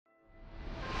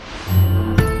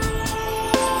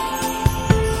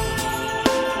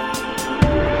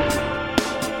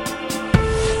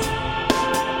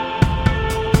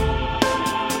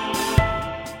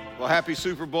happy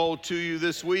Super Bowl to you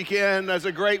this weekend. That's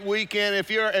a great weekend. If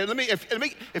you're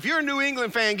a New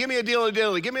England fan, give me a dilly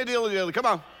dilly. Give me a dilly dilly. Come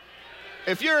on.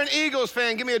 If you're an Eagles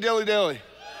fan, give me a dilly dilly.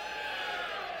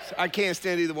 I can't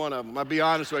stand either one of them, I'll be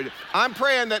honest with you. I'm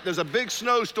praying that there's a big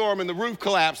snowstorm and the roof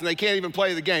collapse and they can't even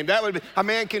play the game. That would be, a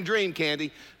man can dream,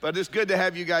 Candy. But it's good to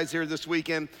have you guys here this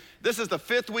weekend. This is the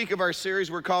 5th week of our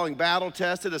series we're calling Battle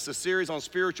Tested. It's a series on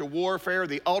spiritual warfare,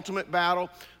 the ultimate battle,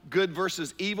 good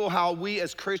versus evil, how we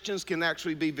as Christians can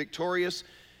actually be victorious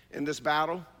in this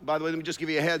battle. By the way, let me just give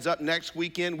you a heads up. Next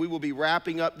weekend, we will be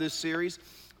wrapping up this series.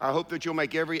 I hope that you'll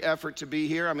make every effort to be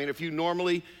here. I mean, if you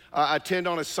normally attend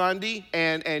on a Sunday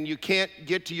and you can't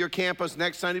get to your campus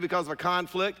next Sunday because of a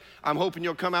conflict, I'm hoping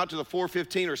you'll come out to the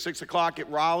 4:15 or 6 o'clock at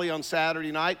Raleigh on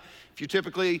Saturday night. If you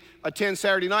typically attend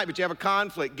Saturday night but you have a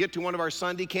conflict, get to one of our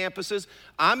Sunday campuses.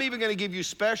 I'm even going to give you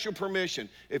special permission.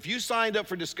 If you signed up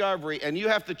for Discovery and you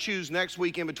have to choose next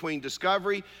weekend between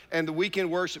Discovery and the weekend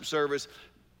worship service,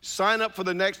 sign up for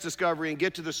the next Discovery and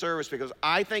get to the service, because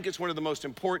I think it's one of the most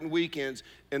important weekends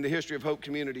in the history of Hope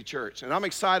Community Church. And I'm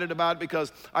excited about it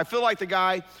because I feel like the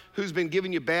guy who's been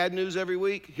giving you bad news every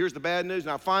week. Here's the bad news.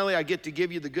 Now finally I get to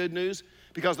give you the good news,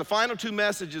 because the final 2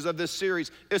 messages of this series,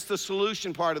 it's the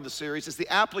solution part of the series. It's the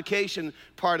application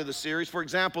part of the series. For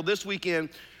example, this weekend,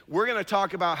 we're going to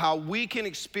talk about how we can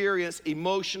experience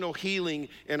emotional healing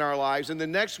in our lives. And the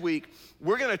next week,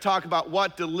 we're going to talk about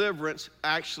what deliverance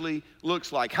actually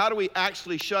looks like. How do we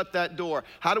actually shut that door?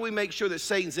 How do we make sure that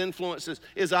Satan's influence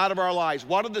is out of our lives?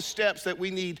 What are the steps that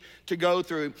we need to go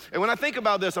through? And when I think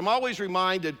about this, I'm always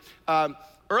reminded,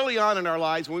 early on in our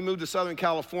lives, when we moved to Southern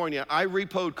California, I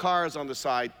repoed cars on the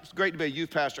side. It's great to be a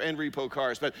youth pastor and repo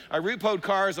cars, but I repoed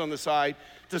cars on the side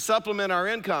to supplement our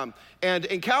income. And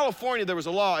in California, there was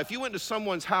a law. If you went to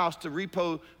someone's house to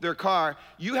repo their car,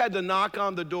 you had to knock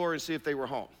on the door and see if they were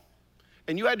home.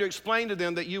 And you had to explain to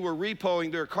them that you were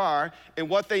repoing their car and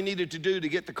what they needed to do to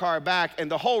get the car back. And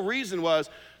the whole reason was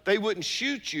they wouldn't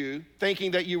shoot you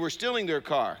thinking that you were stealing their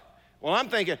car. Well, I'm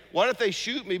thinking, what if they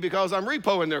shoot me because I'm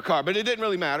repoing their car? But it didn't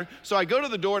really matter. So I go to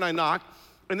the door and I knock,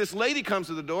 and this lady comes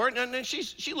to the door, and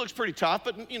she looks pretty tough,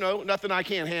 but nothing I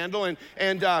can't handle.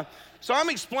 So I'm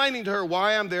explaining to her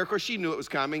why I'm there. Of course, she knew it was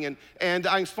coming, and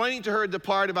I'm explaining to her the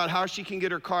part about how she can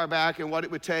get her car back and what it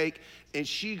would take, and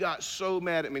she got so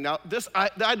mad at me. Now,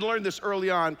 I'd learned this early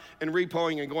on in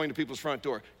repoing and going to people's front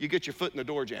door. You get your foot in the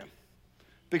door jamb.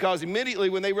 Because immediately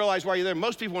when they realize why you're there,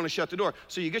 most people want to shut the door.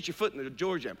 So you get your foot in the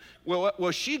door jamb.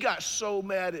 Well, she got so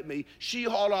mad at me, she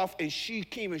hauled off and she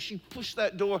came and she pushed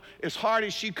that door as hard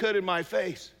as she could in my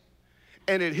face.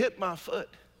 And it hit my foot.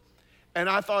 And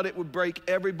I thought it would break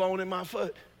every bone in my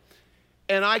foot.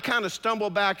 And I kind of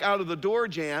stumbled back out of the door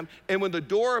jamb, and when the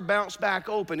door bounced back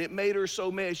open, it made her so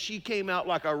mad, she came out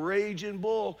like a raging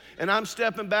bull. And I'm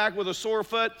stepping back with a sore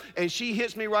foot, and she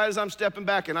hits me right as I'm stepping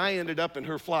back, and I ended up in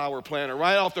her flower planter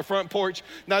right off the front porch.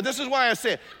 Now, this is why I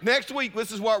said, next week,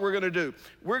 this is what we're going to do.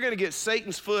 We're going to get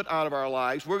Satan's foot out of our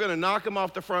lives. We're going to knock him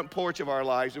off the front porch of our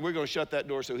lives, and we're going to shut that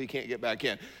door so he can't get back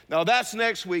in. Now, that's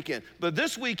next weekend. But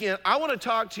this weekend, I want to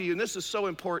talk to you, and this is so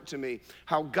important to me,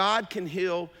 how God can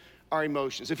heal our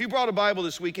emotions. If you brought a Bible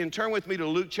this weekend, turn with me to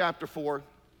Luke chapter 4.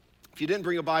 If you didn't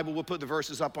bring a Bible, we'll put the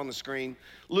verses up on the screen.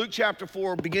 Luke chapter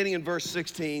 4, beginning in verse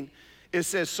 16, it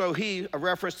says, "So he," a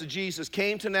reference to Jesus,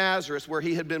 "came to Nazareth where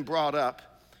he had been brought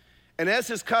up. And as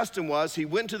his custom was, he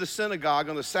went to the synagogue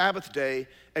on the Sabbath day,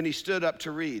 and he stood up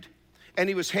to read. And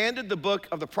he was handed the book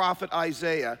of the prophet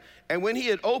Isaiah. And when he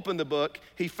had opened the book,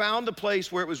 he found the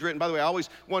place where it was written." By the way, I always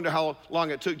wonder how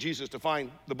long it took Jesus to find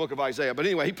the book of Isaiah. But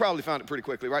anyway, he probably found it pretty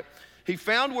quickly, right? He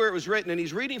found where it was written, and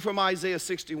he's reading from Isaiah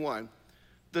 61.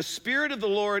 "The Spirit of the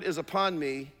Lord is upon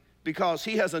me, because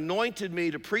he has anointed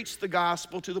me to preach the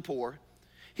gospel to the poor.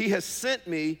 He has sent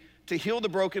me to heal the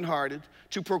brokenhearted,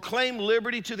 to proclaim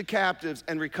liberty to the captives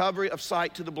and recovery of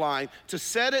sight to the blind, to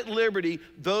set at liberty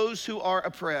those who are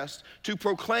oppressed, to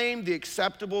proclaim the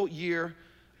acceptable year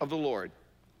of the Lord."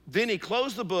 Then he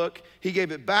closed the book, he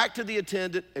gave it back to the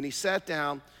attendant, and he sat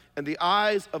down, and the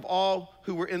eyes of all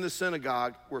who were in the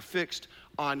synagogue were fixed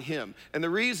on him. And the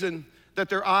reason that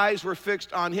their eyes were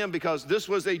fixed on him, because this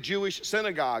was a Jewish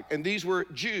synagogue, and these were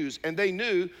Jews, and they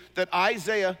knew that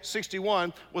Isaiah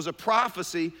 61 was a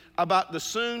prophecy about the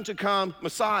soon-to-come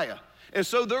Messiah. And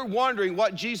so they're wondering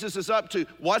what Jesus is up to.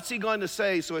 What's he going to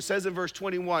say? So it says in verse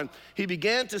 21, "He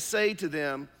began to say to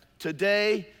them,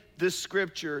 'Today this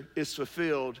scripture is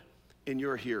fulfilled in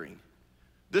your hearing.'"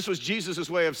 This was Jesus'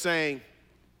 way of saying,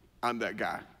 I'm that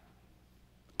guy.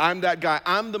 I'm that guy.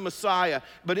 I'm the Messiah.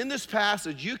 But in this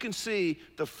passage, you can see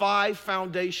the 5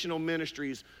 foundational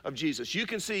ministries of Jesus. You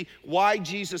can see why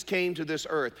Jesus came to this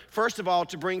earth. First of all,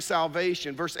 to bring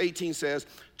salvation. Verse 18 says,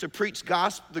 to preach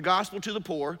the gospel to the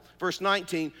poor. Verse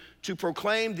 19, to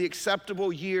proclaim the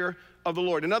acceptable year of the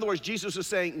Lord. In other words, Jesus is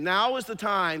saying, now is the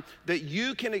time that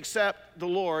you can accept the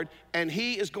Lord, and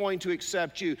he is going to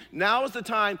accept you. Now is the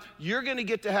time you're going to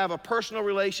get to have a personal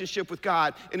relationship with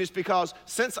God, and it's because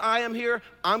since I am here,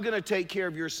 I'm going to take care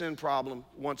of your sin problem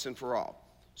once and for all.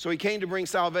 So he came to bring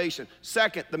salvation.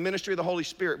 Second, the ministry of the Holy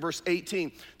Spirit. Verse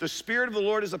 18, the Spirit of the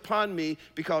Lord is upon me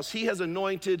because he has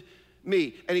anointed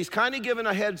me. And he's kind of given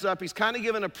a heads up, he's kind of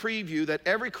given a preview that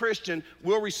every Christian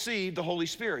will receive the Holy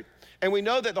Spirit. And we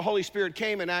know that the Holy Spirit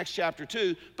came in Acts chapter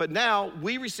 2, but now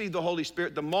we receive the Holy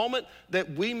Spirit the moment that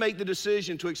we make the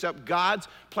decision to accept God's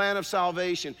plan of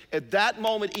salvation. At that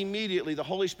moment, immediately, the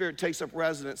Holy Spirit takes up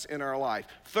residence in our life.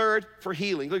 Third, for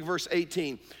healing. Look at verse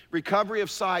 18. Recovery of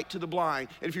sight to the blind.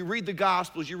 And if you read the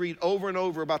Gospels, you read over and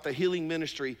over about the healing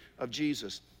ministry of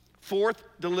Jesus. Fourth,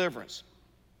 deliverance.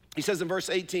 He says in verse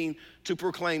 18, to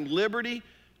proclaim liberty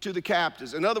to the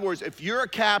captives. In other words, if you're a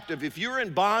captive, if you're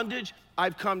in bondage,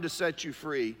 I've come to set you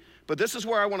free. But this is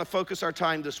where I want to focus our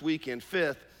time this weekend.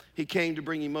 Fifth, he came to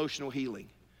bring emotional healing.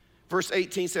 Verse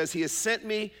 18 says, he has sent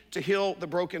me to heal the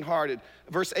brokenhearted.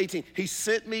 Verse 18, he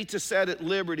sent me to set at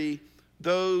liberty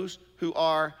those who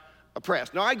are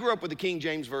oppressed. Now, I grew up with the King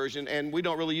James Version, and we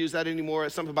don't really use that anymore.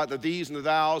 It's something about the these and the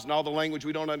thous and all the language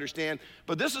we don't understand.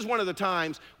 But this is one of the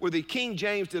times where the King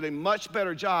James did a much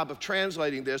better job of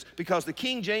translating this, because the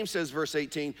King James says, verse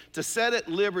 18, to set at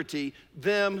liberty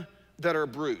them that are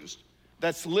bruised.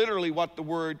 That's literally what the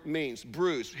word means,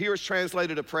 bruised. Here it's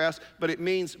translated oppressed, but it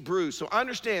means bruised. So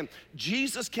understand,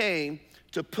 Jesus came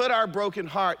to put our broken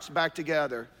hearts back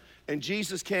together, and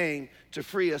Jesus came to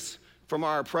free us from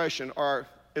our oppression, or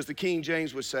as the King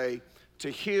James would say,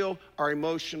 to heal our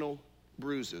emotional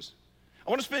bruises. I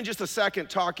want to spend just a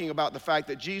second talking about the fact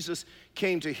that Jesus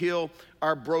came to heal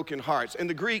our broken hearts. In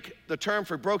the Greek, the term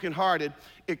for brokenhearted,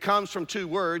 it comes from 2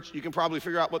 words. You can probably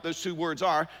figure out what those 2 words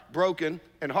are, broken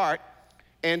and heart.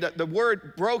 And the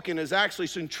word broken is actually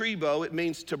syntribo. It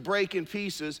means to break in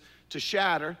pieces, to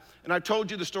shatter. And I told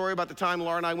you the story about the time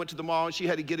Laura and I went to the mall and she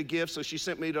had to get a gift, so she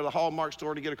sent me to the Hallmark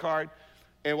store to get a card.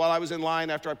 And while I was in line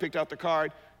after I picked out the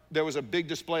card, there was a big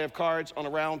display of cards on a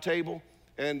round table.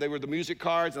 And they were the music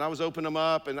cards, and I was opening them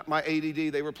up, and my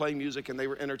ADD, they were playing music, and they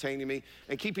were entertaining me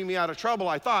and keeping me out of trouble,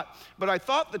 I thought. But I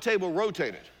thought the table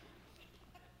rotated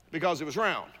because it was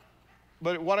round.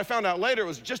 But what I found out later, it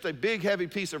was just a big, heavy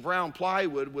piece of round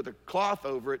plywood with a cloth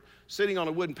over it sitting on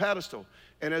a wooden pedestal.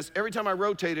 And every time I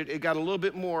rotated, it got a little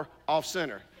bit more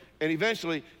off-center. And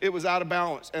eventually, it was out of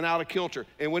balance and out of kilter.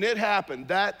 And when it happened,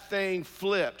 that thing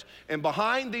flipped. And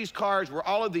behind these cards were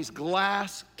all of these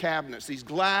glass cabinets, these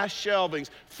glass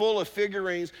shelvings full of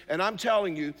figurines. And I'm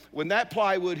telling you, when that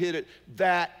plywood hit it,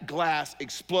 that glass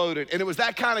exploded. And it was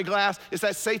that kind of glass. It's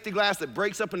that safety glass that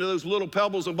breaks up into those little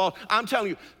pebbles and balls. I'm telling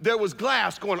you, there was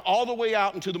glass going all the way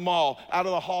out into the mall, out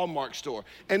of the Hallmark store.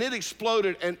 And it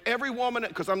exploded. And every woman,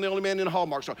 because I'm the only man in the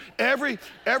Hallmark store, every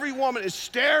woman is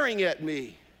staring at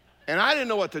me. And I didn't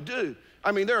know what to do.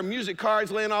 I mean, there are music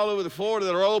cards laying all over the floor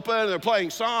that are open, and they're playing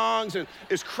songs, and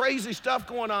it's crazy stuff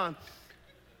going on.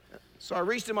 So I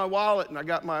reached in my wallet, and I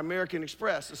got my American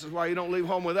Express. This is why you don't leave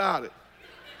home without it.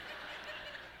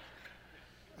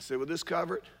 I said, will this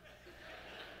cover it?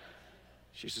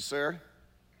 She said, sir,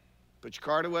 put your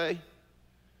card away,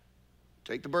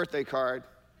 take the birthday card,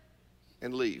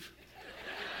 and leave.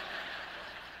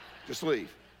 Just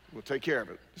leave. We'll take care of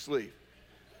it. Just leave.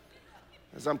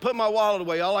 As I'm putting my wallet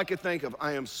away, all I could think of,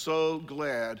 I am so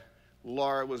glad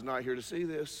Laura was not here to see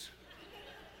this.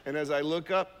 And as I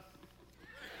look up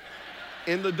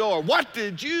in the door, what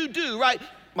did you do, right?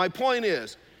 My point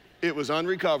is, it was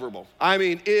unrecoverable. I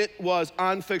mean, it was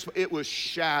unfixable. It was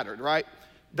shattered, right?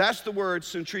 That's the word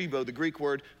syntribo, the Greek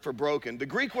word for broken. The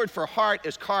Greek word for heart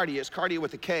is cardia. It's cardia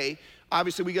with a K.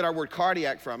 Obviously, we get our word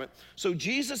cardiac from it. So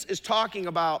Jesus is talking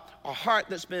about a heart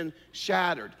that's been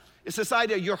shattered. It's this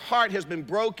idea your heart has been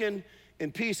broken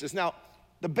in pieces. Now,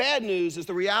 the bad news is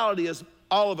the reality is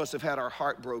all of us have had our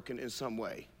heart broken in some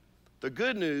way. The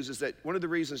good news is that one of the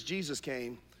reasons Jesus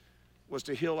came was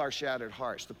to heal our shattered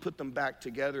hearts, to put them back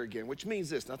together again, which means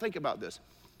this. Now, think about this.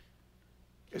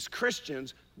 As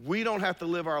Christians, we don't have to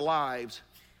live our lives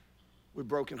with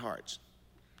broken hearts.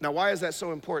 Now, why is that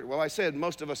so important? Well, I said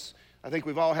most of us, I think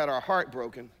we've all had our heart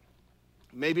broken.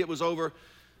 Maybe it was over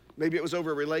a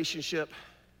relationship.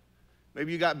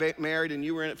 Maybe you got married and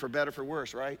you were in it for better, for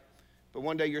worse, right? But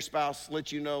one day your spouse let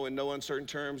you know in no uncertain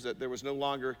terms that there was no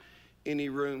longer any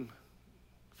room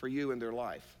for you in their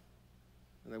life,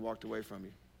 and they walked away from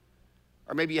you.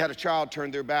 Or maybe you had a child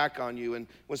turn their back on you, and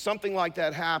when something like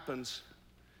that happens,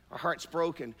 our heart's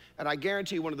broken, and I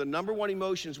guarantee you one of the number one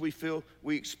emotions we feel,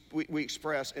 we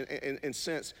express and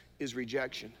sense is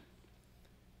rejection.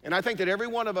 And I think that every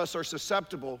one of us are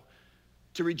susceptible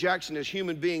to rejection as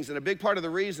human beings, and a big part of the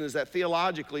reason is that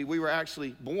theologically we were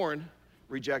actually born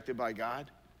rejected by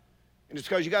God. And it's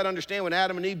because you got to understand, when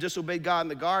Adam and Eve disobeyed God in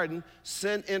the garden,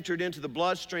 sin entered into the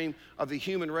bloodstream of the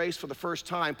human race for the first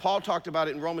time. Paul talked about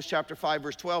it in Romans chapter 5,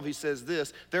 verse 12. He says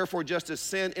this, therefore, just as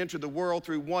sin entered the world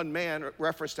through one man,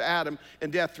 reference to Adam,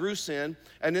 and death through sin,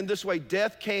 and in this way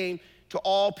death came to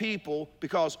all people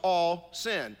because all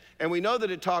sin. And we know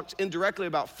that it talks indirectly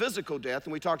about physical death,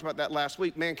 and we talked about that last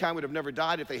week. Mankind would have never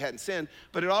died if they hadn't sinned,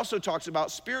 but it also talks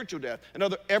about spiritual death. In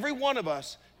other words, every one of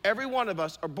us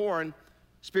are born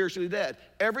spiritually dead.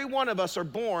 Every one of us are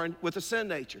born with a sin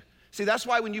nature. See, that's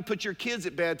why when you put your kids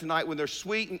at bed tonight, when they're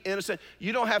sweet and innocent,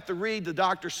 you don't have to read the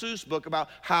Dr. Seuss book about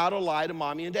how to lie to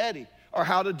mommy and daddy or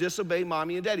how to disobey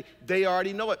mommy and daddy. They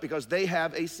already know it because they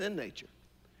have a sin nature.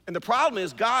 And the problem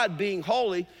is, God, being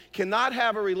holy, cannot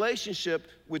have a relationship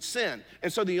with sin.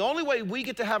 And so the only way we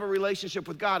get to have a relationship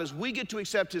with God is we get to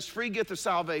accept his free gift of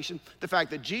salvation, the fact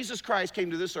that Jesus Christ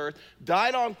came to this earth,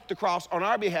 died on the cross on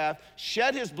our behalf,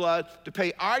 shed his blood to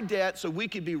pay our debt so we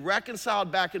could be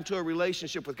reconciled back into a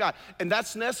relationship with God. And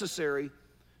that's necessary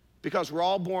because we're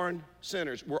all born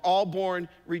sinners. We're all born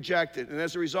rejected. And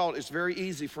as a result, it's very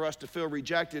easy for us to feel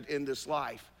rejected in this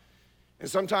life. And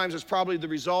sometimes it's probably the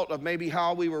result of maybe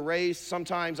how we were raised.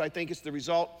 Sometimes I think it's the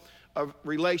result of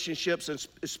relationships, and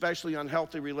especially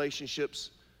unhealthy relationships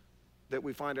that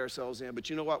we find ourselves in. But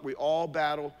you know what? We all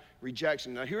battle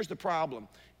rejection. Now here's the problem.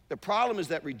 The problem is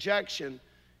that rejection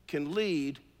can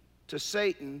lead to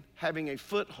Satan having a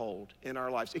foothold in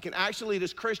our lives. It can actually lead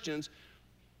us Christians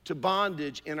to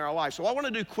bondage in our lives. So what I want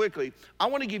to do quickly, I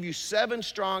want to give you 7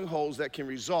 strongholds that can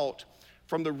result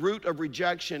from the root of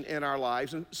rejection in our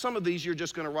lives. And some of these you're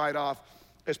just going to write off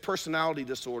as personality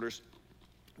disorders.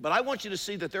 But I want you to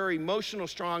see that there are emotional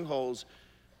strongholds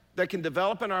that can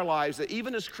develop in our lives that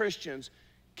even as Christians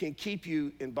can keep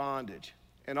you in bondage.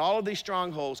 And all of these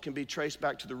strongholds can be traced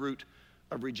back to the root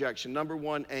of rejection. Number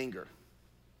 1, anger.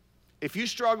 If you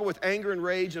struggle with anger and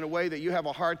rage in a way that you have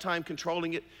a hard time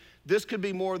controlling it, this could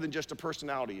be more than just a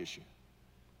personality issue.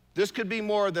 This could be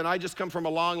more than I just come from a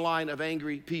long line of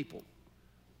angry people.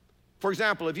 For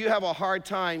example, if you have a hard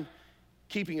time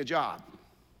keeping a job,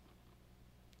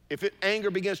 if anger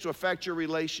begins to affect your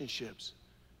relationships,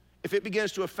 if it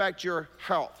begins to affect your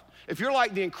health, if you're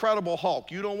like the Incredible Hulk,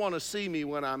 you don't want to see me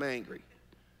when I'm angry,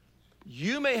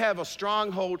 you may have a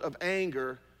stronghold of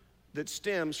anger that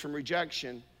stems from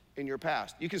rejection in your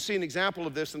past. You can see an example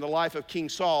of this in the life of King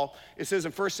Saul. It says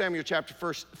in 1 Samuel chapter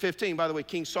 15, by the way,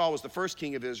 King Saul was the first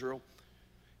king of Israel.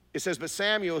 It says, but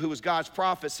Samuel, who was God's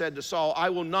prophet, said to Saul, I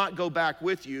will not go back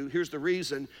with you. Here's the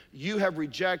reason. You have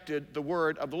rejected the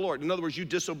word of the Lord. In other words, you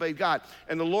disobeyed God.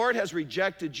 And the Lord has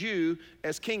rejected you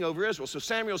as king over Israel. So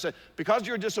Samuel said, because of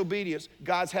your disobedience,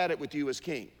 God's had it with you as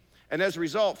king. And as a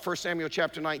result, 1 Samuel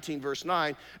chapter 19, verse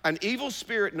 9, an evil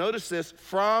spirit, notice this,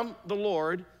 from the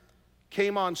Lord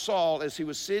came on Saul as he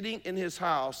was sitting in his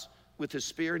house with his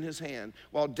spear in his hand.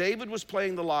 While David was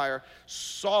playing the lyre,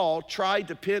 Saul tried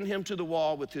to pin him to the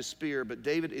wall with his spear, but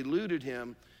David eluded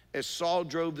him as Saul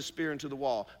drove the spear into the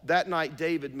wall. That night,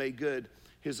 David made good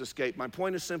his escape. My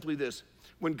point is simply this.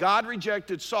 When God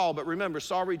rejected Saul, but remember,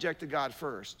 Saul rejected God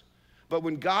first. But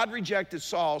when God rejected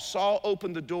Saul, Saul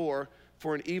opened the door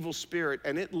for an evil spirit,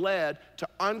 and it led to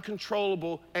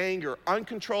uncontrollable anger,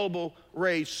 uncontrollable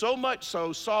rage, so much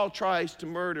so Saul tries to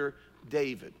murder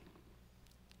David.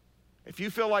 If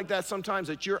you feel like that sometimes,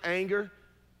 that your anger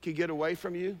can get away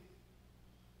from you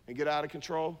and get out of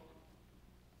control,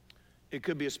 it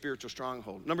could be a spiritual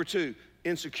stronghold. Number 2,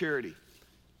 insecurity.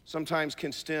 Sometimes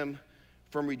can stem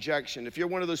from rejection. If you're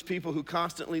one of those people who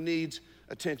constantly needs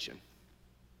attention,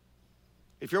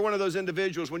 if you're one of those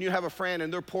individuals, when you have a friend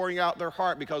and they're pouring out their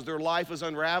heart because their life is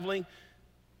unraveling,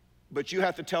 but you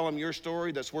have to tell them your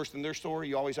story that's worse than their story,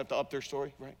 you always have to up their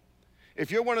story, right? If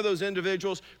you're one of those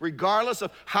individuals, regardless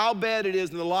of how bad it is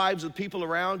in the lives of people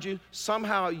around you,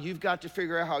 somehow you've got to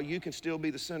figure out how you can still be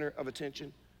the center of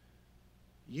attention.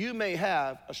 You may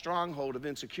have a stronghold of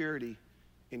insecurity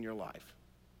in your life.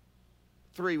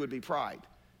 3 would be pride.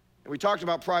 And we talked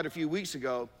about pride a few weeks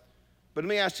ago, but let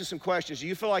me ask you some questions. Do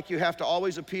you feel like you have to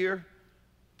always appear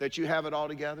that you have it all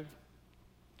together?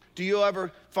 Do you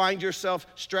ever find yourself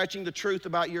stretching the truth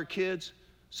about your kids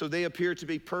so they appear to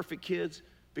be perfect kids?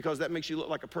 Because that makes you look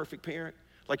like a perfect parent,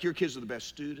 like your kids are the best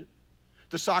student.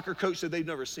 The soccer coach said they've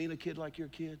never seen a kid like your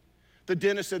kid. The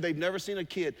dentist said they've never seen a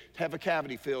kid have a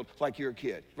cavity filled like your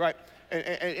kid, right?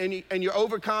 And you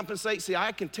overcompensate. See,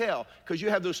 I can tell because you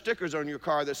have those stickers on your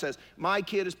car that says, my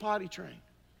kid is potty trained,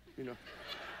 you know.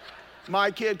 My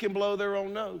kid can blow their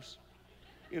own nose.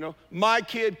 You know, my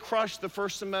kid crushed the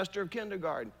first semester of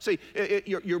kindergarten. See,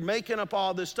 you're making up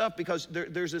all this stuff because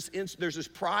there's this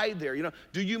pride there. You know,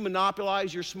 do you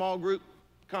monopolize your small group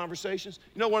conversations?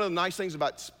 You know, one of the nice things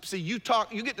about, see, you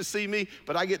get to see me,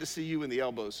 but I get to see you when the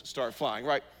elbows start flying,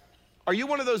 right? Are you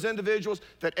one of those individuals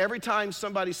that every time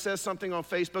somebody says something on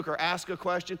Facebook or asks a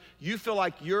question, you feel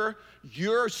like you're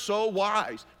so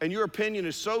wise and your opinion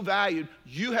is so valued,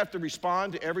 you have to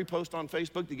respond to every post on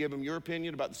Facebook to give them your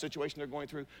opinion about the situation they're going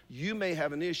through? You may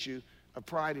have an issue of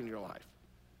pride in your life.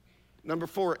 Number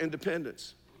 4,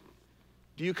 independence.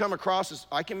 Do you come across as,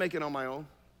 I can make it on my own?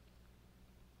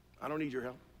 I don't need your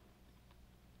help.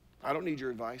 I don't need your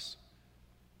advice.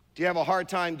 Do you have a hard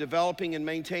time developing and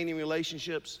maintaining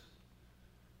relationships?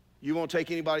 You won't take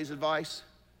anybody's advice.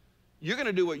 You're going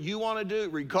to do what you want to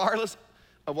do regardless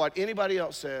of what anybody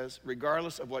else says,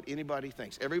 regardless of what anybody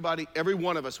thinks. Every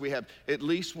one of us, we have at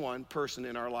least one person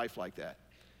in our life like that.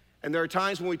 And there are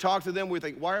times when we talk to them, we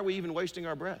think, why are we even wasting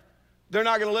our breath? They're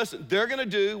not going to listen. They're going to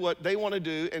do what they want to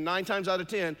do, and 9 times out of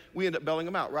 10, we end up bailing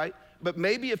them out, right? But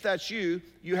maybe if that's you,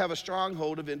 you have a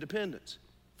stronghold of independence.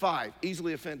 5,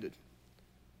 easily offended.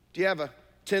 Do you have a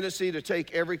tendency to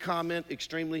take every comment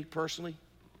extremely personally?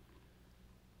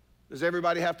 Does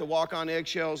everybody have to walk on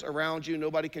eggshells around you?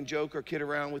 Nobody can joke or kid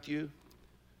around with you?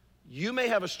 You may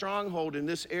have a stronghold in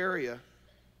this area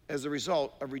as a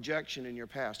result of rejection in your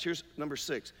past. Here's number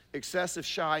 6, excessive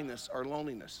shyness or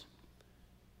loneliness.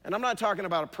 And I'm not talking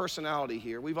about a personality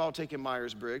here. We've all taken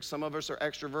Myers-Briggs. Some of us are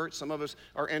extroverts, some of us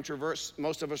are introverts,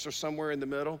 most of us are somewhere in the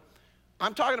middle.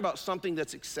 I'm talking about something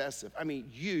that's excessive. I mean,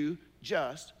 you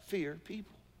just fear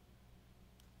people.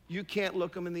 You can't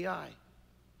look them in the eye.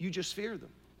 You just fear them.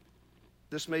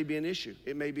 This may be an issue.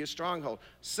 It may be a stronghold.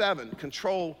 7,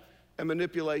 control and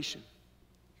manipulation.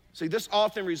 See, this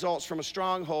often results from a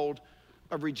stronghold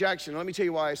of rejection. Let me tell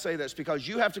you why I say that. It's because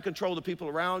you have to control the people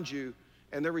around you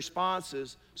and their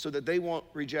responses so that they won't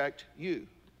reject you.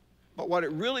 But what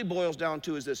it really boils down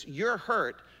to is this: you're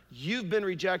hurt, you've been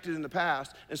rejected in the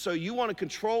past, and so you want to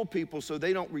control people so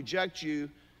they don't reject you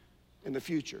in the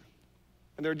future.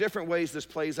 And there are different ways this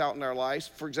plays out in our lives.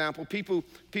 For example, people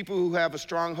who have a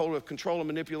stronghold of control and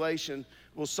manipulation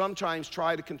will sometimes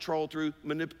try to control through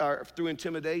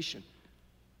intimidation.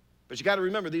 But you got to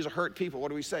remember, these are hurt people. What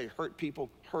do we say? Hurt people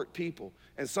hurt people.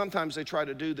 And sometimes they try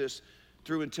to do this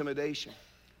through intimidation.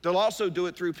 They'll also do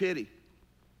it through pity.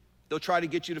 They'll try to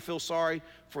get you to feel sorry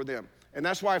for them. And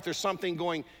that's why if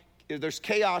there's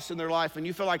chaos in their life and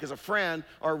you feel like as a friend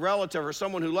or a relative or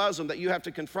someone who loves them that you have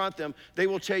to confront them, they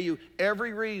will tell you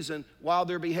every reason why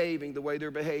they're behaving the way they're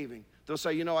behaving. They'll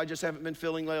say, you know, I just haven't been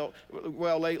feeling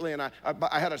well lately, and I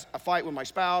had a fight with my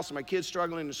spouse, and my kid's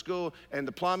struggling in school, and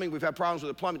the plumbing, we've had problems with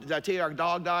the plumbing. Did I tell you our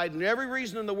dog died? And every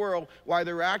reason in the world why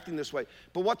they're acting this way.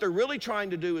 But what they're really trying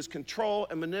to do is control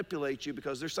and manipulate you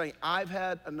because they're saying, I've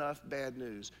had enough bad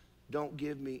news. Don't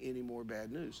give me any more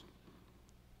bad news.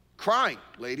 Crying,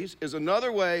 ladies, is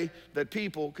another way that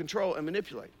people control and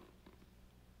manipulate.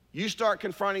 You start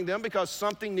confronting them because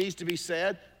something needs to be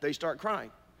said, they start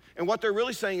crying. And what they're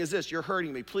really saying is this: you're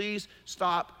hurting me. Please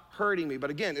stop hurting me. But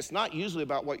again, it's not usually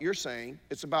about what you're saying.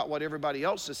 It's about what everybody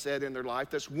else has said in their life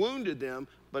that's wounded them,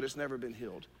 but it's never been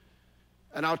healed.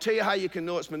 And I'll tell you how you can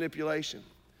know it's manipulation.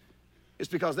 It's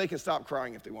because they can stop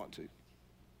crying if they want to.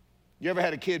 You ever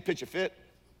had a kid pitch a fit?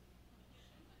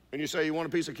 And you say, you want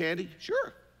a piece of candy?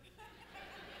 Sure.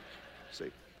 See,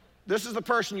 this is the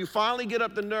person you finally get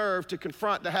up the nerve to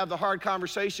confront, to have the hard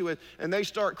conversation with, and they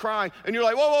start crying, and you're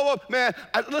like, whoa, man,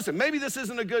 listen, maybe this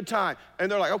isn't a good time.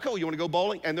 And they're like, oh, cool, you want to go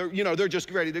bowling? And they're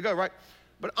just ready to go, right?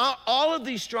 But all of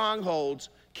these strongholds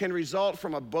can result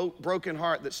from a broken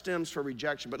heart that stems from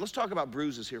rejection. But let's talk about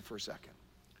bruises here for a second.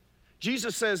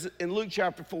 Jesus says in Luke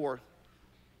chapter 4,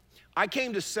 I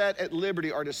came to set at liberty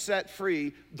or to set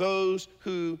free those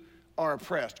who are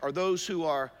oppressed or those who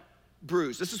are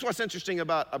bruised. This is what's interesting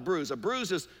about a bruise. A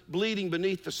bruise is bleeding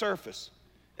beneath the surface.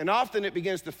 And often it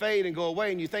begins to fade and go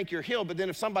away and you think you're healed, but then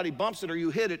if somebody bumps it or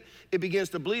you hit it, it begins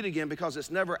to bleed again because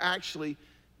it's never actually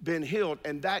been healed.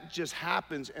 And that just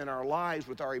happens in our lives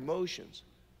with our emotions.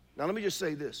 Now let me just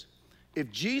say this.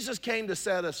 If Jesus came to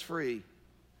set us free,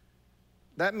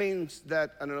 that means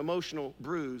that an emotional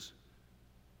bruise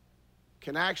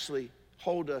can actually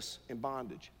hold us in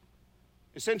bondage.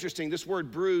 It's interesting, this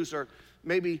word bruise, or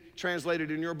maybe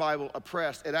translated in your Bible,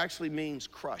 oppressed, it actually means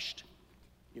crushed,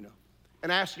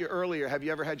 And I asked you earlier, have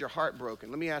you ever had your heart broken?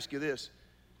 Let me ask you this.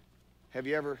 Have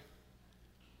you ever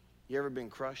You ever been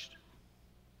crushed?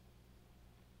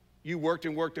 You worked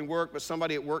and worked and worked, but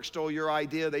somebody at work stole your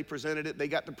idea. They presented it. They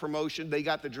got the promotion. They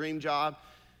got the dream job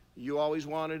you always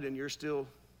wanted, and you're still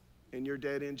in your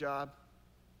dead-end job,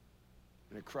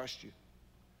 and it crushed you.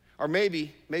 Or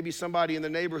maybe somebody in the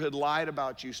neighborhood lied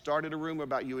about you, started a rumor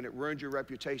about you, and it ruined your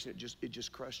reputation. It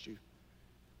just crushed you.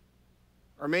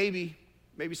 Or maybe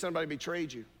somebody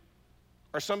betrayed you.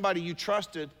 Or somebody you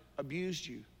trusted abused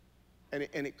you, and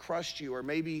it crushed you. Or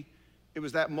maybe it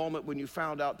was that moment when you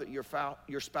found out that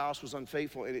your spouse was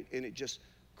unfaithful, and it just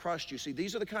crushed you. See,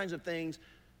 these are the kinds of things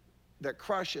that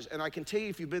crushes. And I can tell you,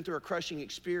 if you've been through a crushing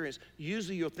experience,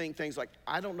 usually you'll think things like,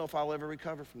 I don't know if I'll ever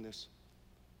recover from this.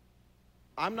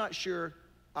 I'm not sure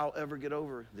I'll ever get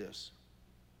over this.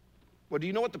 Well, do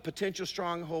you know what the potential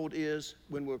stronghold is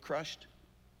when we're crushed?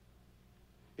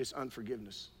 It's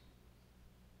unforgiveness.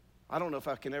 I don't know if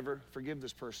I can ever forgive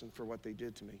this person for what they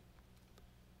did to me.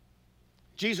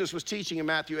 Jesus was teaching in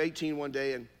Matthew 18 one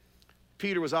day, and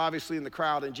Peter was obviously in the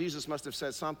crowd, and Jesus must have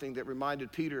said something that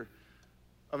reminded Peter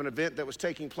of an event that was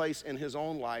taking place in his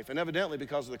own life. And evidently,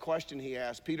 because of the question he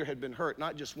asked, Peter had been hurt,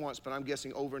 not just once, but I'm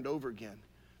guessing over and over again.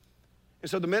 And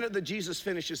so the minute that Jesus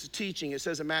finishes the teaching, it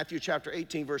says in Matthew chapter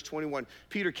 18, verse 21,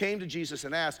 Peter came to Jesus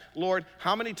and asked, Lord,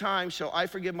 how many times shall I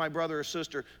forgive my brother or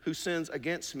sister who sins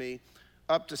against me?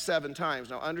 Up to 7 times.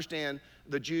 Now understand,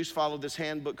 the Jews followed this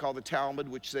handbook called the Talmud,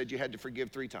 which said you had to forgive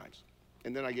 3 times.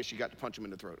 And then I guess you got to punch them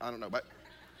in the throat. I don't know. But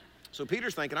so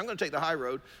Peter's thinking, I'm going to take the high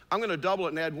road. I'm going to double it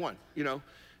and add 1,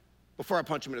 before I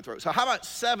punch him in the throat. So how about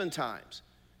 7 times?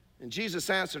 And Jesus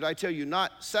answered, I tell you,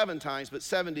 not 7 times, but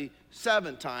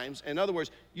 77 times. In other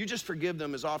words, you just forgive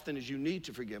them as often as you need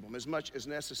to forgive them, as much as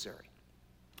necessary.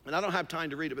 And I don't have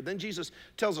time to read it, but then Jesus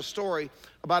tells a story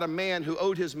about a man who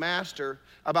owed his master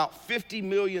about $50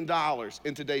 million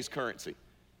in today's currency.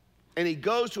 And he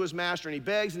goes to his master and he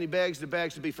begs and he begs and he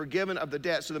begs to be forgiven of the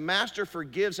debt. So the master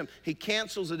forgives him. He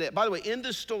cancels the debt. By the way, in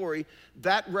this story,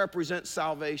 that represents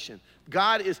salvation.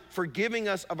 God is forgiving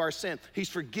us of our sin. He's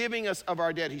forgiving us of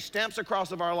our debt. He stamps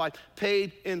across of our life,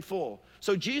 paid in full.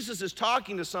 So Jesus is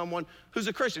talking to someone who's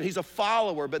a Christian. He's a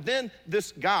follower. But then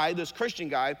this guy, this Christian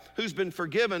guy, who's been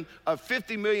forgiven of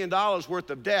 $50 million worth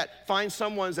of debt, finds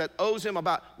someone that owes him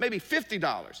about maybe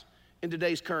 $50 in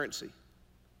today's currency.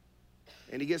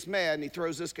 And he gets mad and he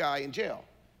throws this guy in jail.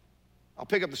 I'll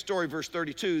pick up the story, verse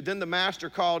 32. Then the master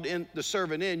called in the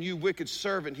servant in. You wicked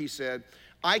servant, he said,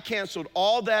 I canceled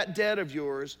all that debt of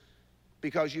yours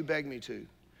because you begged me to.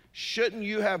 Shouldn't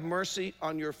you have mercy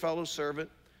on your fellow servant,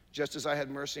 just as I had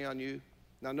mercy on you?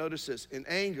 Now notice this. In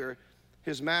anger,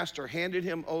 his master handed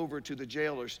him over to the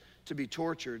jailers to be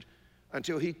tortured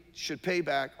until he should pay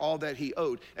back all that he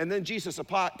owed. And then Jesus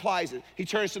applies it. He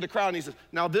turns to the crowd and he says,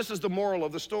 now this is the moral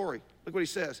of the story. Look what he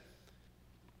says.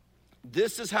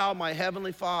 This is how my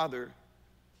heavenly Father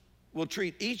will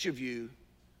treat each of you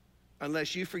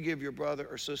unless you forgive your brother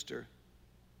or sister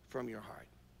from your heart.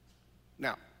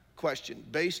 Now, question,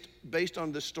 based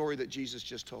on this story that Jesus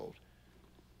just told,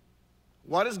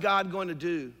 what is God going to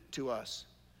do to us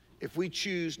if we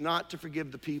choose not to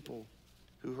forgive the people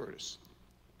who hurt us?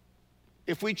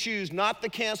 If we choose not to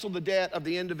cancel the debt of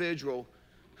the individual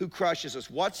who crushes us,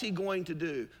 what's he going to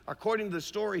do? According to the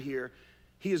story here,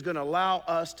 he is going to allow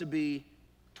us to be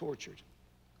tortured.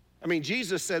 I mean,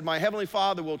 Jesus said, my heavenly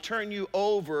Father will turn you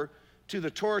over to the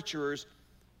torturers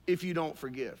if you don't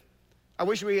forgive. I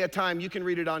wish we had time. You can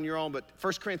read it on your own, but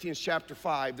 1 Corinthians chapter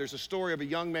 5, there's a story of a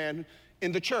young man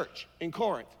in the church in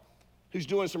Corinth who's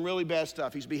doing some really bad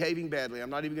stuff. He's behaving badly. I'm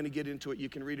not even going to get into it. You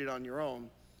can read it on your own.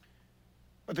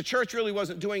 But the church really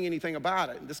wasn't doing anything about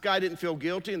it. This guy didn't feel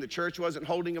guilty, and the church wasn't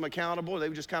holding him accountable. They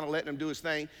were just kind of letting him do his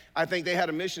thing. I think they had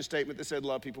a mission statement that said,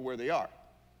 love people where they are.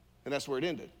 And that's where it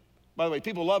ended. By the way,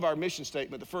 people love our mission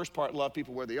statement. The first part, love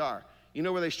people where they are. You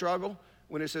know where they struggle?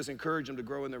 When it says encourage them to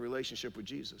grow in their relationship with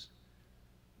Jesus.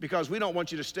 Because we don't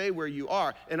want you to stay where you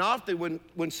are. And often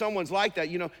when someone's like that,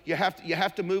 you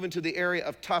have to move into the area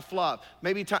of tough love.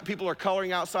 Maybe people are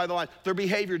coloring outside the line. Their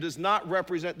behavior does not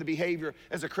represent the behavior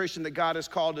as a Christian that God has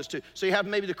called us to. So you have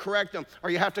maybe to correct them, or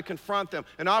you have to confront them.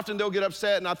 And often they'll get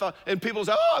upset, and people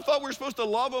say, I thought we were supposed to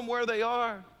love them where they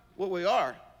are. Well, we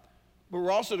are. But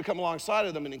we're also to come alongside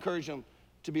of them and encourage them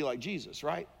to be like Jesus,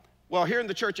 right? Well, here in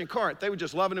the church in Corinth, they were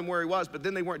just loving him where he was, but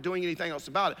then they weren't doing anything else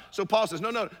about it. So Paul says,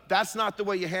 no, that's not the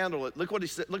way you handle it. Look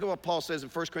at what Paul says in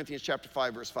 1 Corinthians chapter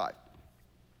 5, verse 5.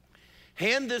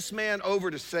 Hand this man over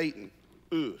to Satan,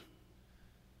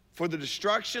 for the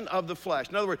destruction of the flesh.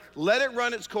 In other words, let it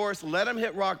run its course, let him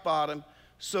hit rock bottom,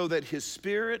 so that his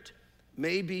spirit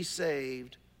may be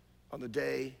saved on the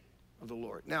day of the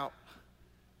Lord. Now,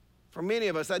 For many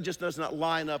of us, that just does not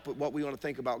line up with what we want to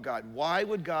think about God. Why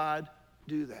would God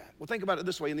do that? Well, think about it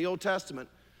this way. In the Old Testament,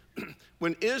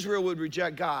 when Israel would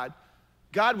reject God,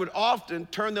 God would often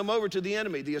turn them over to the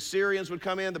enemy. The Assyrians would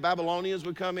come in, the Babylonians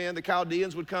would come in, the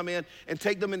Chaldeans would come in and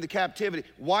take them into captivity.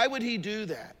 Why would he do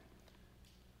that?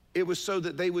 It was so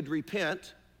that they would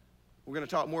repent. We're going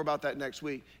to talk more about that next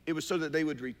week. It was so that they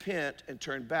would repent and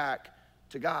turn back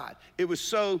to God. It was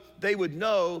so they would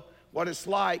know what it's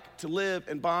like to live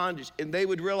in bondage, and they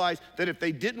would realize that if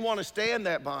they didn't want to stay in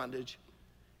that bondage,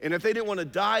 and if they didn't want to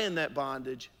die in that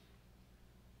bondage,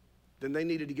 then they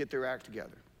needed to get their act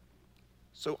together.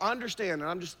 So understand,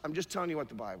 and I'm just telling you what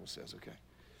the Bible says, okay?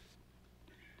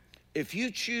 If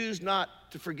you choose not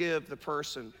to forgive the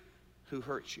person who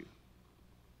hurts you,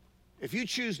 if you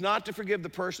choose not to forgive the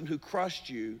person who crushed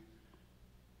you,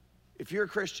 if you're a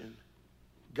Christian,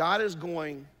 God is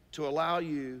going to allow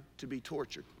you to be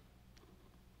tortured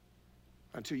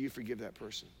until you forgive that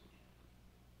person.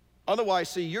 Otherwise,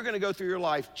 see, you're going to go through your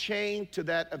life chained to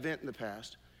that event in the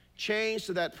past, chained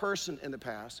to that person in the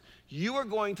past. You are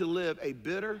going to live a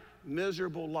bitter,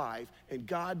 miserable life, and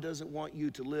God doesn't want you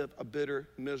to live a bitter,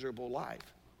 miserable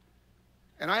life.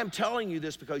 And I am telling you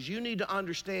this because you need to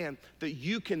understand that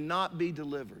you cannot be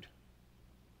delivered.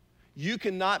 You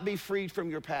cannot be freed from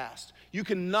your past. You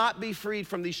cannot be freed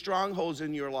from these strongholds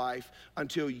in your life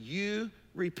until you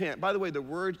repent. By the way, the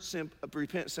word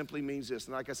repent simply means this.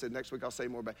 And like I said, next week I'll say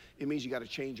more about it. It means you got to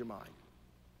change your mind.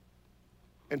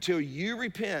 Until you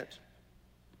repent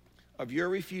of your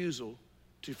refusal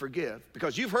to forgive.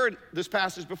 Because you've heard this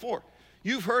passage before.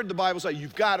 You've heard the Bible say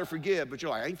you've got to forgive, but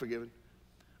you're like, I ain't forgiven.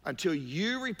 Until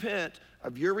you repent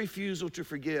of your refusal to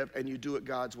forgive and you do it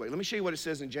God's way. Let me show you what it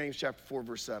says in James chapter 4,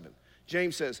 verse 7.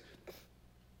 James says,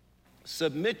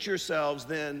 submit yourselves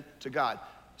then to God.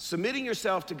 Submitting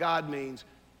yourself to God means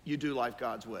you do life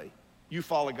God's way. You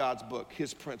follow God's book,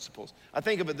 his principles. I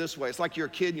think of it this way. It's like you're a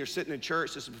kid and you're sitting in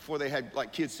church. This is before they had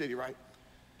like Kid City, right?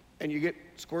 And you get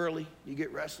squirrely, you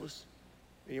get restless.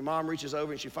 And your mom reaches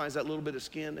over and she finds that little bit of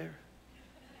skin there.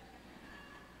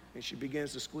 And she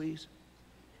begins to squeeze.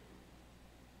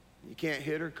 You can't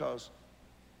hit her because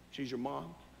she's your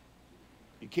mom.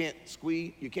 You can't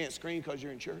squeeze, you can't scream because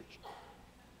you're in church.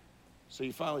 So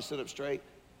you finally sit up straight,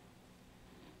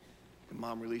 and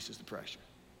mom releases the pressure.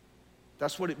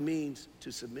 That's what it means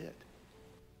to submit.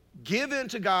 Give in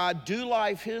to God, do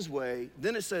life his way.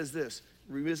 Then it says this,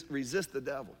 resist the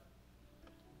devil,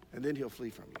 and then he'll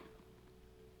flee from you.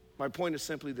 My point is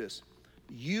simply this.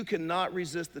 You cannot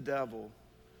resist the devil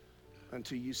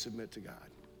until you submit to God.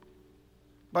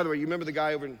 By the way, you remember the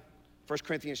guy over in 1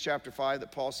 Corinthians chapter 5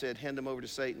 that Paul said, hand him over to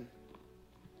Satan?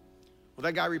 Well,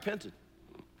 that guy repented,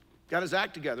 got his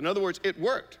act together. In other words, it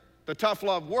worked. The tough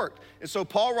love worked. And so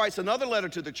Paul writes another letter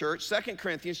to the church, 2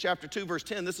 Corinthians chapter 2, verse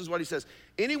 10. This is what he says.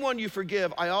 Anyone you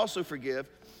forgive, I also forgive.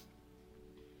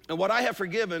 And what I have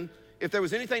forgiven, if there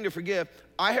was anything to forgive,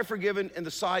 I have forgiven in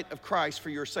the sight of Christ for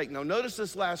your sake. Now notice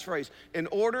this last phrase. In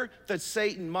order that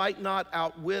Satan might not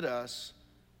outwit us,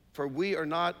 for we are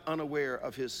not unaware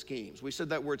of his schemes. We said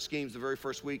that word schemes the very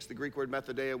first weeks. The Greek word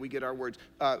methodeia, we get our words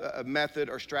method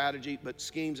or strategy, but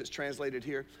schemes it's translated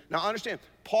here. Now understand,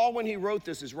 Paul, when he wrote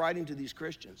this, is writing to these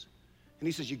Christians. And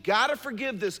he says, you gotta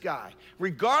forgive this guy.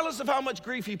 Regardless of how much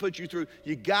grief he put you through,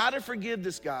 you gotta forgive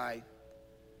this guy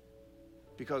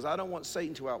because I don't want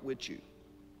Satan to outwit you.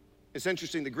 It's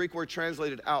interesting, the Greek word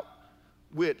translated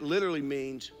outwit literally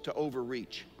means to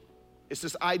overreach. It's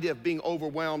this idea of being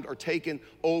overwhelmed or taken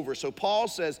over. So Paul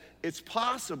says it's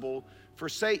possible for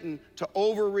Satan to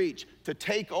overreach, to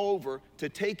take over, to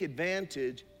take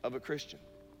advantage of a Christian.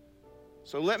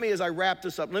 So let me, as I wrap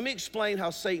this up, let me explain how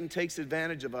Satan takes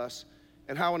advantage of us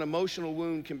and how an emotional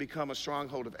wound can become a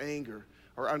stronghold of anger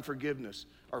or unforgiveness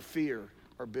or fear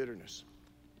or bitterness.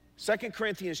 2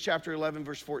 Corinthians chapter 11,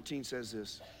 verse 14 says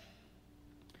this.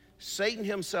 Satan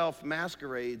himself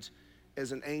masquerades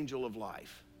as an angel of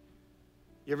life.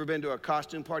 You ever been to a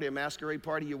costume party, a masquerade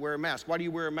party? You wear a mask. Why do you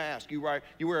wear a mask? You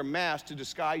wear a mask to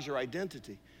disguise your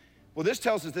identity. Well, this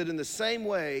tells us that in the same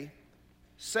way,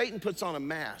 Satan puts on a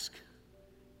mask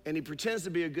and he pretends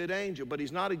to be a good angel, but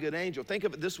he's not a good angel. Think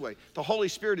of it this way. The Holy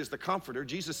Spirit is the comforter.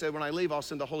 Jesus said, when I leave, I'll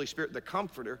send the Holy Spirit, the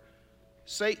comforter.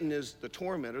 Satan is the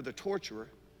tormentor, the torturer.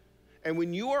 And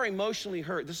when you are emotionally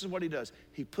hurt, this is what he does.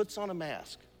 He puts on a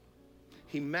mask.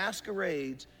 He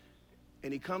masquerades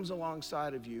and he comes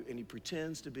alongside of you and he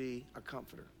pretends to be a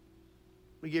comforter.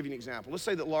 Let me give you an example. Let's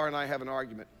say that Laura and I have an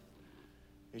argument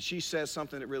and she says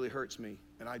something that really hurts me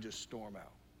and I just storm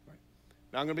out. Right?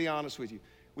 Now I'm gonna be honest with you.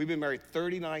 We've been married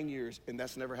 39 years and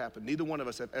that's never happened. Neither one of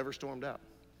us have ever stormed out.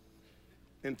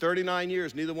 In 39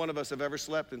 years, neither one of us have ever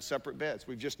slept in separate beds.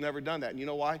 We've just never done that. And you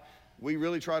know why? We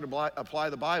really try to apply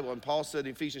the Bible. And Paul said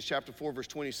in Ephesians chapter 4, verse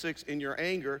 26, in your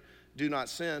anger, do not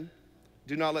sin.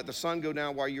 Do not let the sun go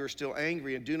down while you are still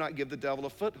angry, and do not give the devil a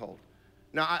foothold.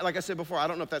 Now, like I said before, I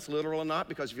don't know if that's literal or not,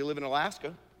 because if you live in Alaska,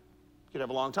 you could have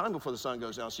a long time before the sun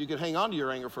goes down, so you can hang on to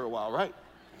your anger for a while, right?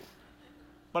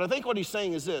 But I think what he's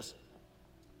saying is this.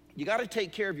 You got to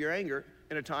take care of your anger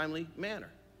in a timely manner.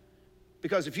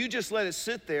 Because if you just let it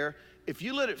sit there, if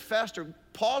you let it fester,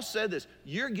 Paul said this,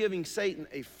 you're giving Satan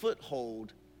a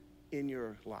foothold in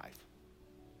your life.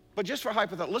 But just for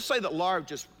hypothetical, let's say that Laura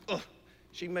just,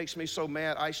 she makes me so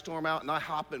mad, I storm out and I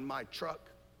hop in my truck.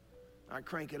 I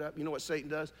crank it up. You know what Satan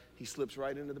does? He slips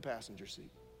right into the passenger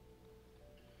seat.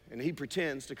 And he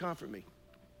pretends to comfort me.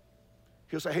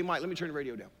 He'll say, hey, Mike, let me turn the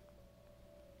radio down.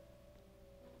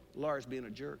 Laura's being a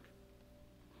jerk.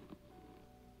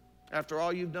 After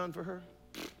all you've done for her,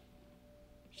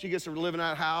 she gets to live in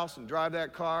that house and drive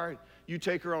that car, and you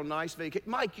take her on nice vacation.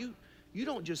 Mike, you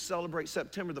don't just celebrate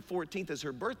September the 14th as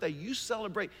her birthday, you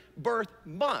celebrate birth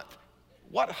month.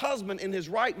 What husband in his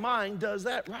right mind does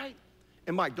that, right?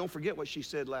 And Mike, don't forget what she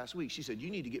said last week. She said, you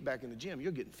need to get back in the gym.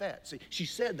 You're getting fat. See, she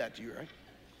said that to you, right?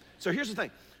 So here's the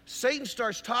thing. Satan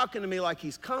starts talking to me like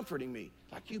he's comforting me,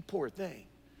 like, you poor thing.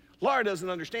 Laura doesn't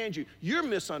understand you. You're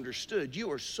misunderstood.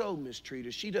 You are so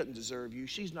mistreated. She doesn't deserve you.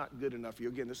 She's not good enough for you.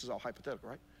 Again, this is all hypothetical,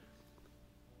 right?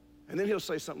 And then he'll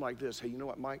say something like this. Hey, you know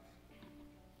what, Mike?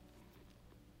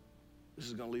 This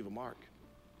is going to leave a mark.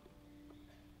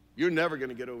 You're never going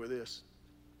to get over this.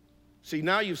 See,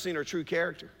 now you've seen her true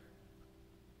character.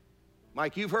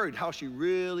 Mike, you've heard how she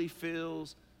really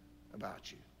feels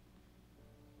about you.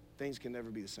 Things can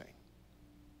never be the same.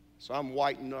 So I'm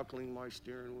white-knuckling my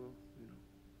steering wheel, you know.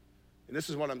 And this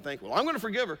is what I'm thinking. Well, I'm going to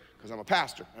forgive her because I'm a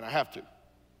pastor and I have to.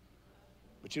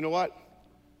 But you know what?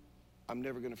 I'm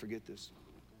never going to forget this.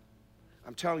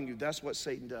 I'm telling you, that's what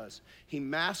Satan does. He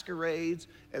masquerades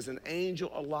as an angel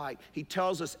of light. He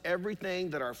tells us everything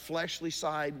that our fleshly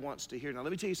side wants to hear. Now,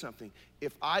 let me tell you something.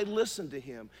 If I listen to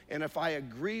him and if I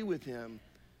agree with him,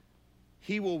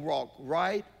 he will walk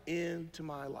right into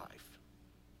my life.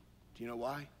 Do you know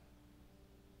why?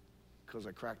 Because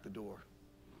I cracked the door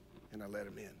and I let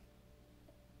him in.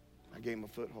 I gave him a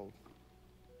foothold.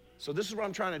 So this is what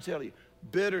I'm trying to tell you.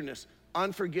 Bitterness,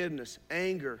 unforgiveness,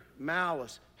 anger,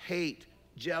 malice, hate,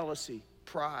 jealousy,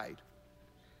 pride.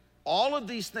 All of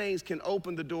these things can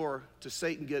open the door to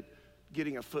Satan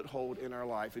getting a foothold in our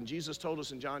life. And Jesus told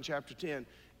us in John chapter 10,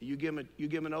 you give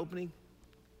him an opening,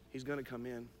 he's going to come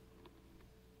in.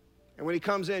 And when he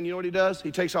comes in, you know what he does?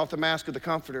 He takes off the mask of the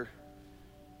comforter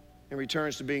and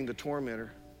returns to being the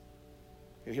tormentor.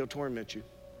 And he'll torment you.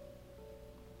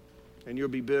 And you'll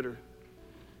be bitter.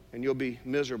 And you'll be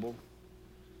miserable.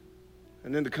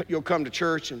 And then you'll come to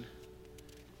church and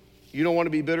you don't want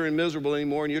to be bitter and miserable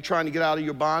anymore, and you're trying to get out of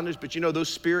your bondage, but you know those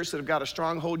spirits that have got a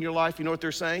stronghold in your life, you know what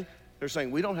they're saying? They're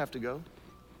saying, we don't have to go.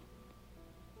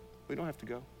 We don't have to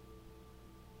go.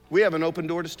 We have an open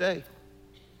door to stay.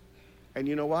 And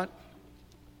you know what?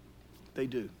 They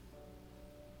do.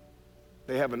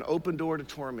 They have an open door to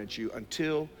torment you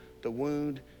until the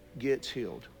wound gets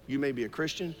healed. You may be a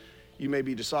Christian, you may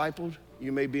be discipled,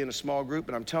 you may be in a small group,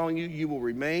 but I'm telling you, you will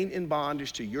remain in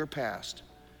bondage to your past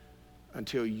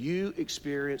until you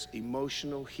experience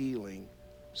emotional healing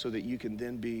so that you can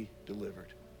then be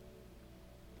delivered.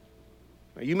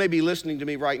 Now, you may be listening to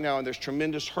me right now and there's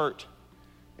tremendous hurt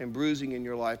and bruising in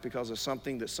your life because of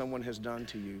something that someone has done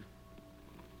to you.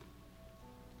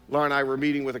 Laura and I were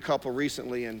meeting with a couple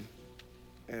recently and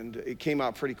it came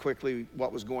out pretty quickly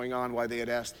what was going on, why they had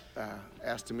asked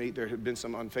to meet. There had been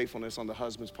some unfaithfulness on the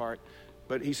husband's part.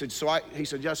 But he said, so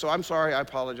I'm sorry, I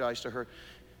apologize to her.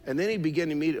 And then he began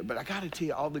to meet it, but I got to tell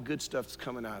you all the good stuff that's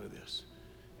coming out of this.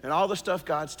 And all the stuff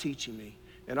God's teaching me.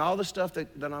 And all the stuff that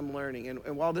I'm learning.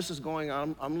 And while this is going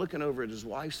on, I'm looking over at his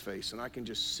wife's face and I can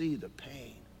just see the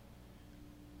pain.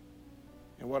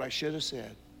 And what I should have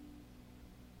said,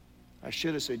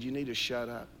 you need to shut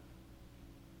up.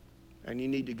 And you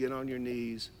need to get on your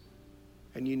knees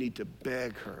and you need to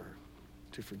beg her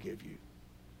to forgive you.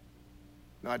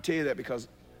 Now I tell you that because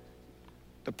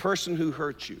the person who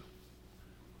hurt you,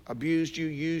 abused you,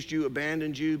 used you,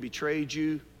 abandoned you, betrayed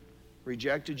you,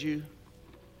 rejected you,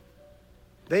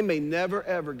 they may never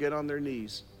ever get on their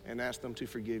knees and ask them to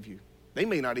forgive you. They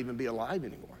may not even be alive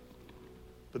anymore.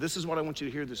 But this is what I want you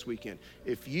to hear this weekend.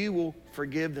 If you will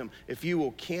forgive them, if you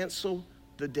will cancel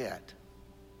the debt,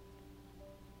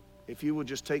 if you will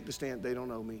just take the stand, they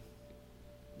don't owe me.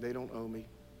 They don't owe me.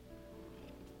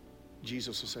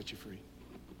 Jesus will set you free.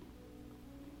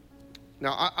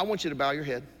 Now, I want you to bow your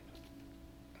head.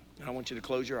 And I want you to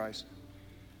close your eyes.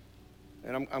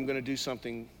 And I'm going to do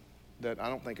something that I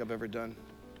don't think I've ever done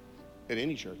at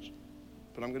any church.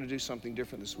 But I'm going to do something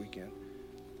different this weekend.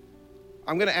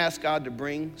 I'm going to ask God to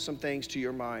bring some things to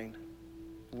your mind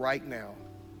right now.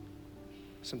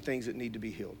 Some things that need to be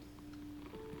healed.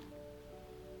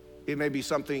 It may be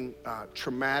something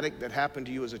traumatic that happened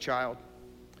to you as a child.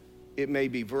 It may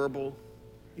be verbal,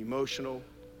 emotional,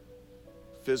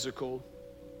 physical,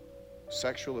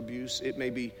 sexual abuse. It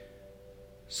may be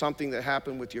something that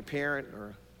happened with your parent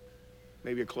or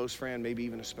maybe a close friend, maybe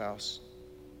even a spouse.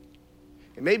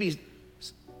 It may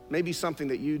be something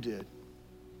that you did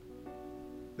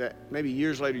that maybe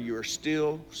years later you are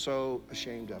still so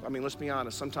ashamed of. I mean, let's be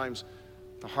honest, sometimes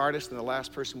the hardest and the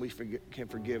last person we can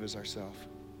forgive is ourselves.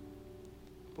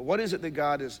 But what is it that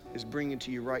God is bringing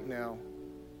to you right now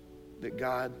that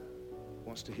God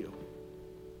wants to heal?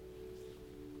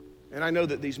 And I know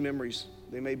that these memories,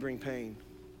 they may bring pain.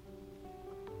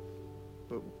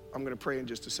 But I'm going to pray in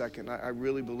just a second. I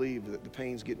really believe that the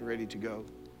pain's getting ready to go.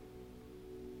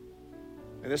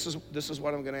 And this is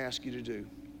what I'm going to ask you to do.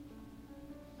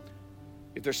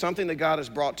 If there's something that God has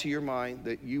brought to your mind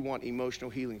that you want emotional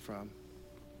healing from,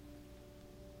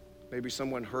 maybe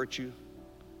someone hurt you,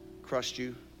 crushed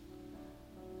you,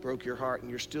 broke your heart, and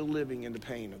you're still living in the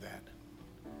pain of that.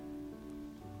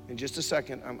 In just a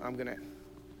second, I'm going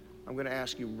to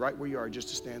ask you right where you are just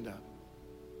to stand up.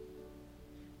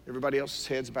 Everybody else's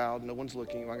head's bowed. No one's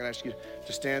looking. I'm going to ask you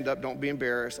to stand up. Don't be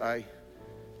embarrassed.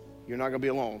 You're not going to be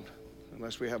alone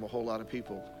unless we have a whole lot of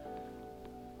people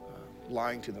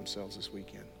lying to themselves this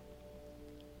weekend.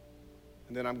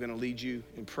 And then I'm going to lead you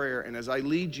in prayer. And as I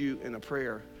lead you in a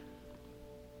prayer,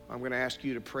 I'm going to ask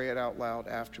you to pray it out loud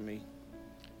after me.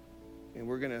 And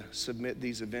we're going to submit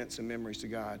these events and memories to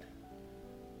God.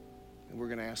 And we're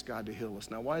going to ask God to heal us.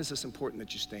 Now, why is this important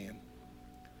that you stand?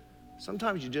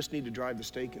 Sometimes you just need to drive the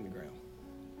stake in the ground.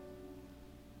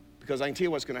 Because I can tell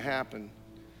you what's going to happen.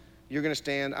 You're going to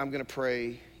stand, I'm going to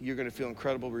pray, you're going to feel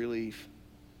incredible relief.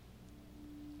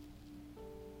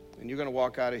 And you're going to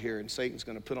walk out of here and Satan's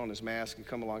going to put on his mask and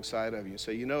come alongside of you and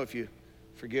say, you know, if you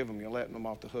forgive them, you're letting them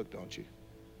off the hook, don't you?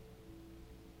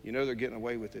 You know they're getting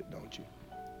away with it, don't you?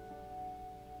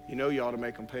 You know you ought to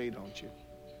make them pay, don't you?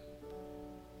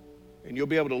 And you'll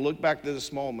be able to look back to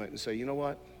this moment and say, you know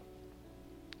what?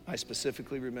 I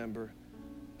specifically remember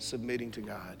submitting to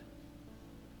God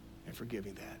and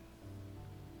forgiving that.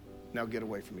 Now get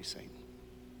away from me, Satan.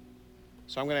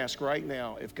 So I'm going to ask right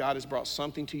now, if God has brought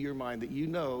something to your mind that you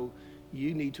know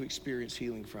you need to experience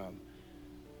healing from,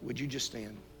 would you just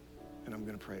stand? And I'm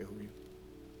going to pray over you.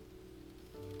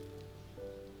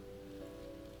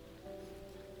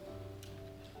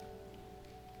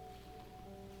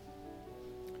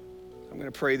 I'm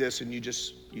going to pray this, and you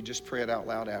just pray it out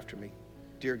loud after me.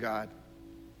 Dear God,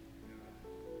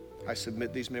 I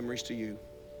submit these memories to you.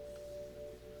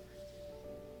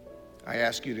 I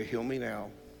ask you to heal me now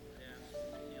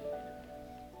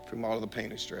from all of the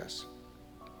pain and stress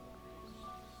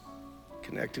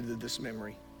connected to this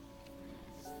memory.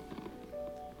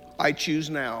 I choose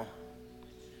now,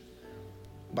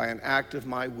 by an act of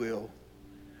my will,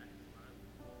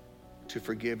 to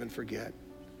forgive and forget,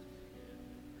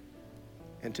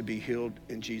 and to be healed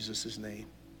in Jesus' name.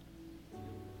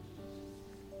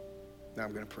 Now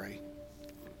I'm going to pray.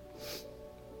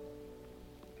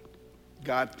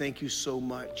 God, thank you so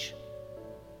much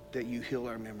that you heal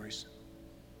our memories.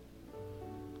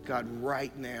 God,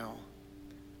 right now,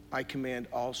 I command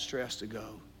all stress to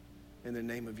go in the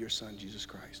name of your Son, Jesus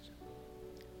Christ.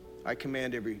 I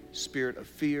command every spirit of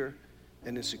fear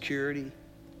and insecurity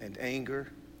and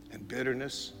anger and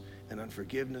bitterness and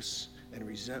unforgiveness and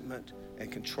resentment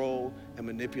and control and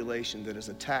manipulation that is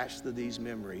attached to these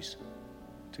memories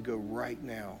to go right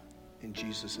now in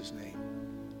Jesus' name.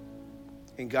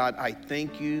 And God, I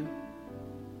thank you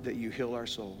that you heal our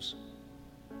souls.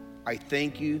 I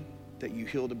thank you that you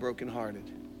heal the brokenhearted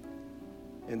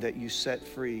and that you set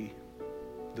free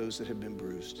those that have been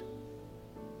bruised.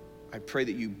 I pray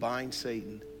that you bind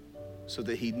Satan so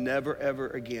that he never, ever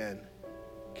again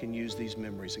can use these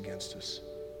memories against us.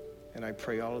 And I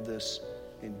pray all of this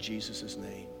in Jesus'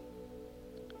 name.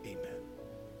 Amen.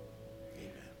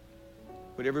 Amen.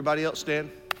 Would everybody else stand?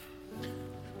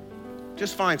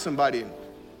 Just find somebody,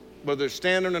 whether they're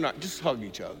standing or not, just hug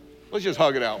each other. Let's just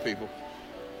hug it out, people.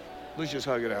 Let's just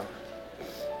hug it out.